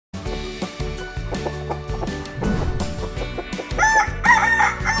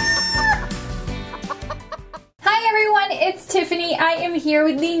am here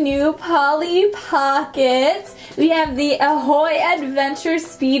with the new Polly Pockets. We have the Ahoy Adventure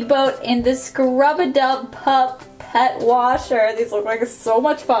Speedboat and the Scrubadub Pup pet washer. These look like so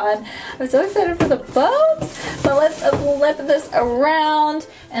much fun. I'm so excited for the boat. But let's flip this around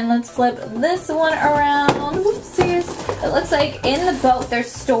and let's flip this one around. Whoopsies. It looks like in the boat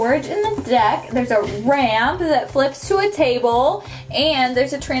there's storage in the deck. There's a ramp that flips to a table and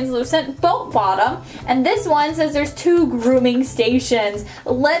there's a translucent boat bottom. And this one says there's 2 grooming stations.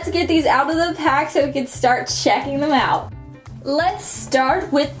 Let's get these out of the pack so we can start checking them out. Let's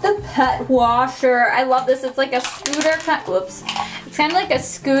start with the pet washer. I love this. It's like a scooter whoops. It's kind of like a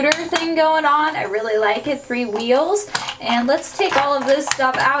scooter thing going on. I really like it. 3 wheels. And let's take all of this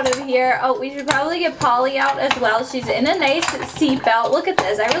stuff out of here. Oh, we should probably get Polly out as well. She's in a nice seatbelt. Look at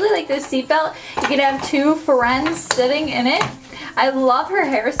this. I really like this seatbelt. You can have 2 friends sitting in it. I love her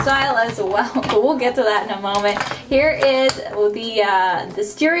hairstyle as well, but we'll get to that in a moment. Here is the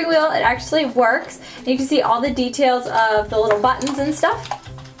steering wheel. It actually works. You can see all the details of the little buttons and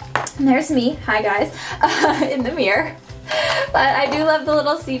stuff. And there's me, hi guys, in the mirror. But I do love the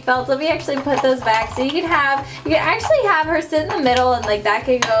little seat belts. Let me actually put those back. So you can actually have her sit in the middle, and like that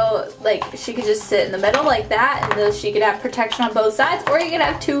could go, like she could just sit in the middle like that, and then she could have protection on both sides, or you could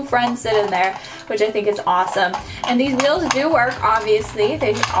have 2 friends sit in there, which I think is awesome. And these wheels do work, obviously.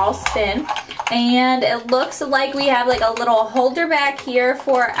 They all spin. And it looks like we have like a little holder back here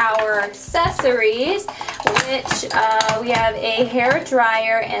for our accessories, which we have a hair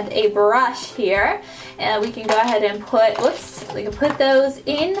dryer and a brush here. And we can go ahead and put, we can put those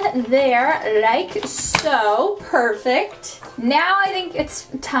in there like so. Perfect. Now I think it's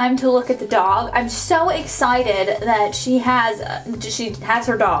time to look at the dog. I'm so excited that she has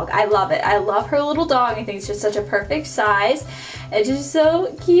her dog. I love it. I love her little dog. I think it's just such a perfect size. It's just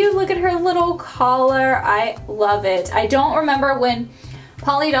so cute. Look at her little collar. I love it. I don't remember when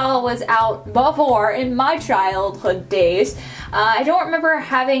Polly doll was out before in my childhood days. I don't remember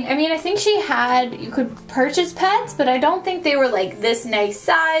having, I mean, I think you could purchase pets, but I don't think they were like this nice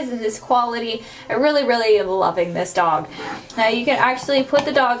size and this quality. I really, really am loving this dog. Now you can actually put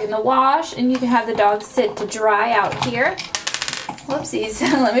the dog in the wash and you can have the dog sit to dry out here. Whoopsies,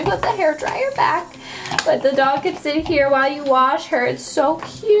 let me put the hair dryer back. But the dog can sit here while you wash her. It's so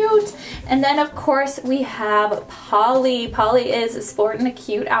cute. And then of course we have Polly. Polly is sporting a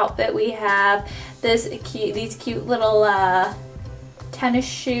cute outfit. We have these cute little tennis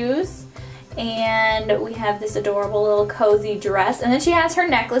shoes. And we have this adorable little cozy dress. And then she has her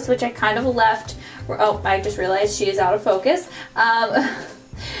necklace, which I kind of left. Oh, I just realized she is out of focus.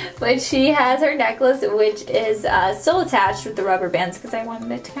 But she has her necklace, which is still attached with the rubber bands because I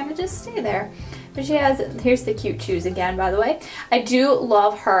wanted it to kind of just stay there. But she has, here's the cute shoes again, by the way. I do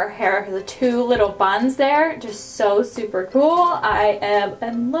love her hair, the 2 little buns there, just so super cool. I am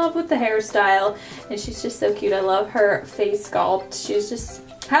in love with the hairstyle, and she's just so cute. I love her face sculpt. She's just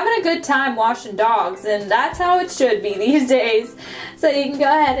having a good time washing dogs, and that's how it should be these days. So you can go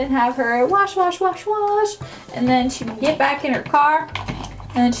ahead and have her wash, wash, wash, wash, and then she can get back in her car,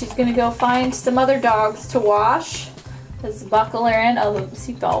 and then she's gonna go find some other dogs to wash. Let's buckle her in. Oh, the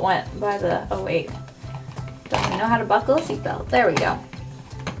seatbelt went by the, oh wait. Don't even know how to buckle a seatbelt. There we go.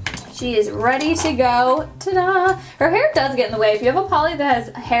 She is ready to go. Ta-da! Her hair does get in the way. If you have a Polly that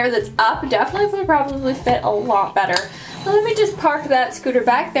has hair that's up, definitely would probably fit a lot better. So let me just park that scooter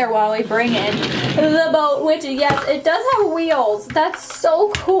back there while we bring in the boat, which, yes, it does have wheels. That's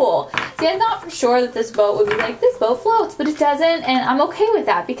so cool. See, I thought for sure that this boat would be like, this boat floats, but it doesn't, and I'm okay with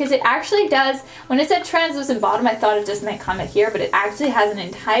that because it actually does. When it said translucent bottom, I thought it just meant comment here, but it actually has an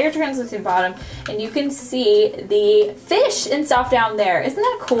entire translucent bottom, and you can see the fish and stuff down there. Isn't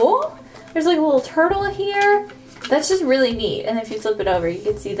that cool? There's like a little turtle here. That's just really neat, and if you flip it over, you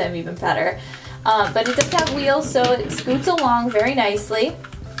can see them even better. But it does have wheels, so it scoots along very nicely.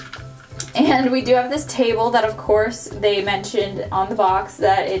 And we do have this table that, of course, they mentioned on the box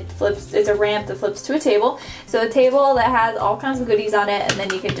that it flips, it's a ramp that flips to a table. So a table that has all kinds of goodies on it, and then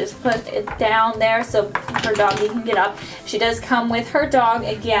you can just put it down there so her doggy can get up. She does come with her dog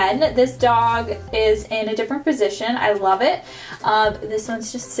again. This dog is in a different position. I love it. This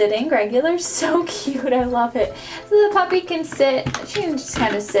one's just sitting regular. So cute. I love it. So the puppy can sit, she can just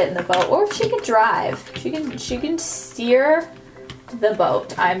kind of sit in the boat, or she can drive. She can steer the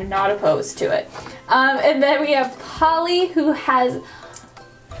boat. I'm not opposed to it. And then we have Polly, who has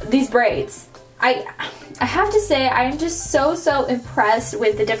these braids. I have to say, I'm just so impressed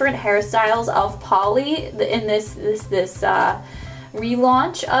with the different hairstyles of Polly in this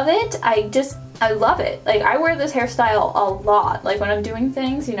relaunch of it. I love it. Like, I wear this hairstyle a lot. Like when I'm doing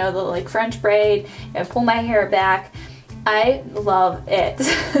things, you know, the like French braid, I pull my hair back. I love it.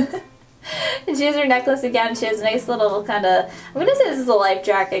 And she has her necklace again. She has a nice little kind of, I'm going to say this is a life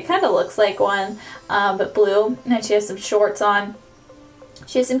jacket. Kind of looks like one, but blue. And then she has some shorts on.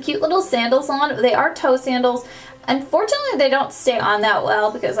 She has some cute little sandals on. They are toe sandals. Unfortunately, they don't stay on that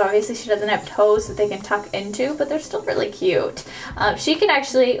well because obviously she doesn't have toes that they can tuck into, but they're still really cute. She can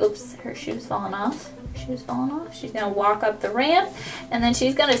actually, oops, her shoe's falling off. She's going to walk up the ramp, and then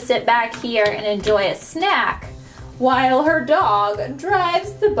she's going to sit back here and enjoy a snack while her dog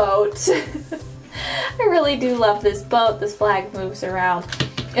drives the boat. I really do love this boat. This flag moves around.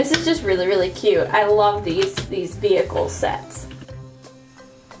 This is just really, really cute. I love these vehicle sets.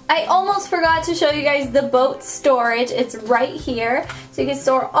 I almost forgot to show you guys the boat storage. It's right here. So you can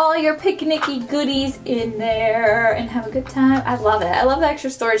store all your picnicky goodies in there and have a good time. I love it. I love the extra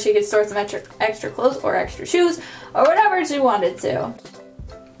storage. You can store some extra clothes or extra shoes or whatever you wanted to.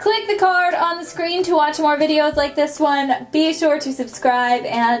 Click the card on the screen to watch more videos like this one. Be sure to subscribe,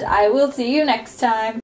 and I will see you next time.